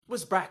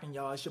What's brackin',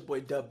 y'all? It's your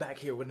boy Dub back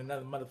here with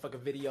another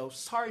motherfucking video.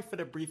 Sorry for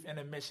the brief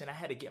intermission. I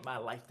had to get my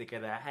life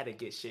together. I had to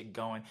get shit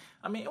going.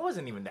 I mean, it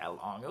wasn't even that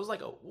long. It was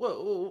like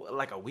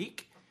a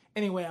week.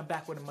 Anyway, I'm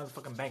back with a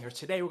motherfucking banger.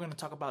 Today we're gonna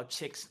talk about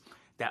chicks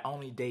that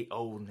only date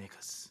old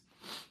niggas.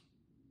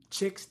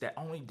 Chicks that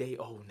only date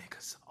old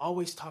niggas.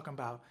 Always talking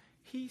about,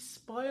 he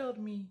spoiled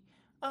me.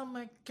 Oh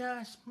my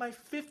gosh, my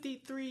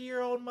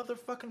 53-year-old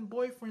motherfucking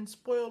boyfriend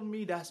spoiled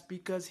me. That's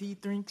because he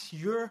thinks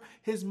you're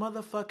his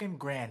motherfucking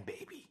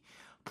grandbaby.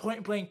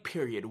 Point blank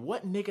period.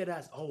 What nigga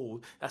that's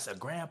old, that's a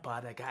grandpa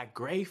that got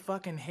gray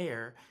fucking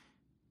hair,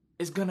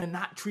 is gonna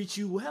not treat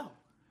you well?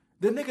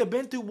 The nigga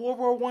been through World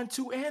War I,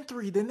 II, and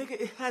III. The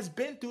nigga has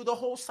been through the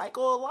whole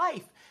cycle of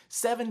life.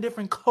 7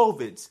 different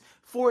COVIDs,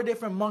 4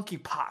 different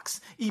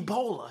monkeypox,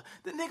 Ebola.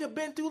 The nigga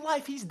been through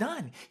life. He's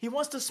done. He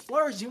wants to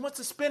splurge. He wants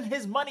to spend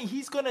his money.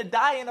 He's gonna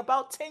die in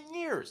about 10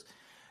 years.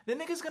 The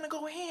nigga's gonna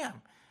go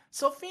ham.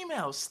 So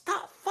females,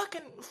 stop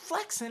fucking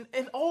flexing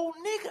an old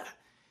nigga.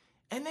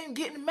 And then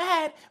getting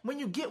mad when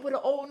you get with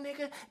an old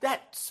nigga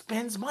that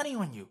spends money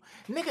on you.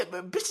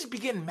 Bitches be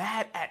getting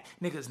mad at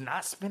niggas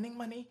not spending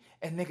money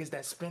and niggas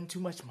that spend too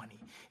much money.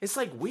 It's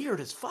like weird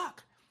as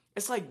fuck.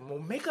 It's like, well,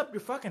 make up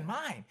your fucking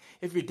mind.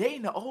 If you're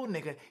dating an old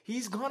nigga,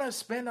 he's gonna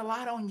spend a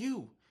lot on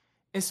you.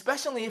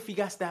 Especially if he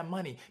got that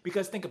money.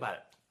 Because think about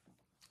it.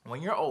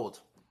 When you're old,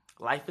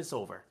 life is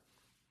over.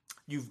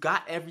 You've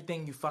got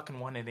everything you fucking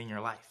wanted in your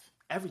life.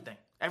 Everything.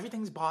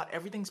 Everything's bought.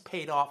 Everything's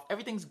paid off.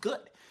 Everything's good.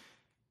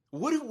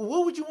 What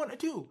would you want to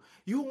do?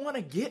 You want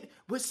to get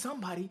with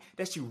somebody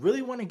that you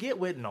really want to get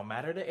with, no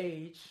matter the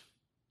age.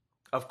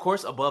 Of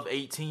course, above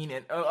 18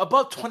 and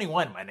above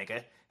 21, my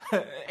nigga.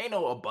 Ain't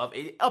no above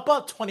 80.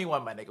 Above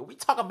 21, my nigga. We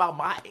talking about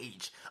my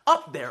age.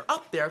 Up there.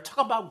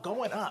 Talking about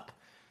going up.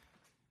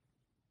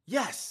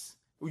 Yes.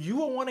 You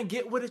will want to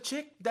get with a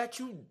chick that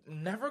you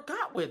never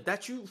got with,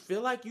 that you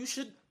feel like you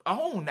should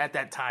own at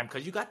that time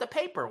because you got the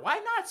paper.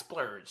 Why not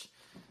splurge?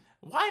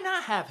 Why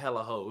not have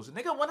hella hoes?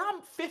 Nigga, when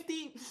I'm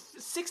 50,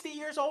 60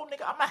 years old,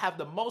 nigga, I'm gonna have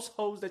the most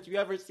hoes that you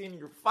ever seen in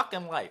your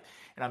fucking life.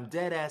 And I'm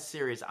dead ass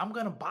serious. I'm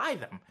gonna buy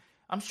them.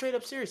 I'm straight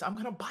up serious. I'm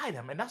gonna buy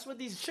them. And that's what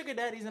these sugar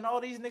daddies and all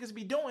these niggas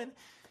be doing.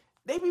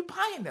 They be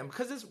buying them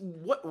because it's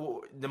what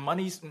the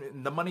money's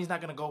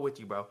not gonna go with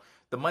you, bro.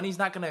 The money's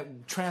not gonna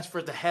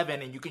transfer to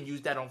heaven and you can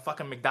use that on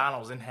fucking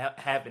McDonald's in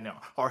heaven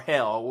or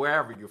hell or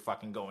wherever you're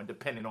fucking going,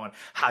 depending on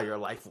how your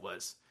life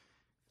was.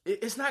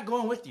 It's not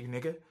going with you,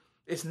 nigga.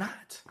 It's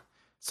not.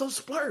 So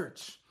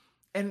splurge.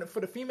 And for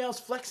the females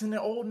flexing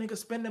the old nigga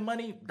spending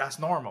money, that's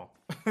normal.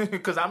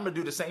 Because I'm going to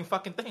do the same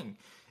fucking thing.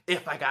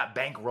 If I got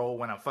bankroll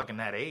when I'm fucking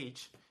that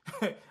age.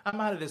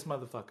 I'm out of this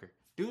motherfucker.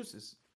 Deuces.